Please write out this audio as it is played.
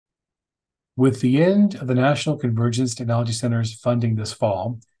With the end of the National Convergence Technology Center's funding this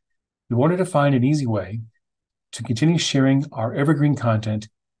fall, we wanted to find an easy way to continue sharing our Evergreen content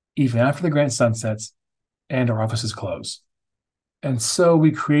even after the grant sunsets and our offices close. And so we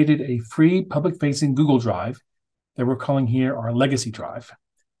created a free public-facing Google Drive that we're calling here our Legacy Drive.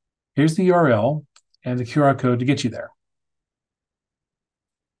 Here's the URL and the QR code to get you there.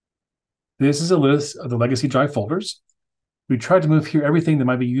 This is a list of the Legacy Drive folders. We tried to move here everything that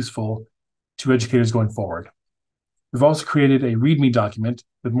might be useful to educators going forward. We've also created a README document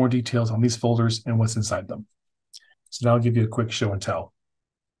with more details on these folders and what's inside them. So now I'll give you a quick show and tell.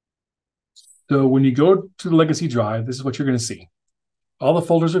 So when you go to the Legacy Drive, this is what you're going to see. All the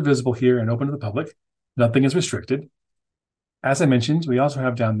folders are visible here and open to the public. Nothing is restricted. As I mentioned, we also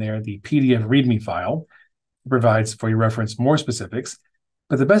have down there the PDF README file. It provides for your reference more specifics,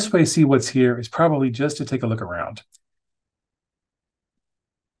 but the best way to see what's here is probably just to take a look around.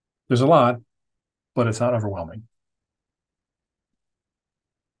 There's a lot, but it's not overwhelming.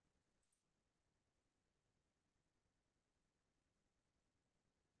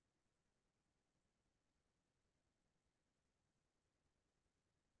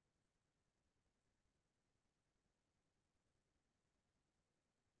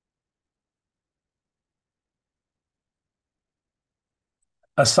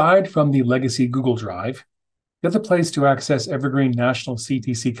 Aside from the legacy Google Drive, the other place to access Evergreen National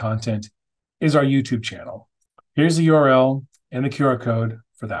CTC content is our YouTube channel. Here's the URL and the QR code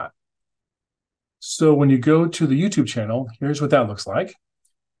for that. So when you go to the YouTube channel, here's what that looks like.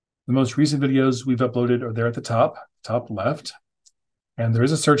 The most recent videos we've uploaded are there at the top left, and there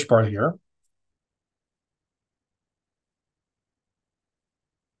is a search bar here.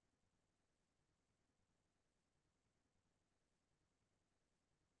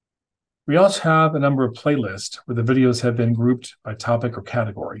 We also have a number of playlists where the videos have been grouped by topic or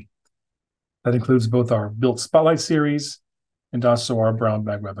category. That includes both our Built Spotlight series and also our Brown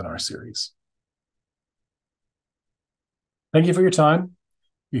Bag webinar series. Thank you for your time.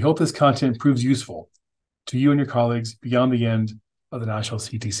 We hope this content proves useful to you and your colleagues beyond the end of the National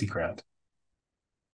CTC grant.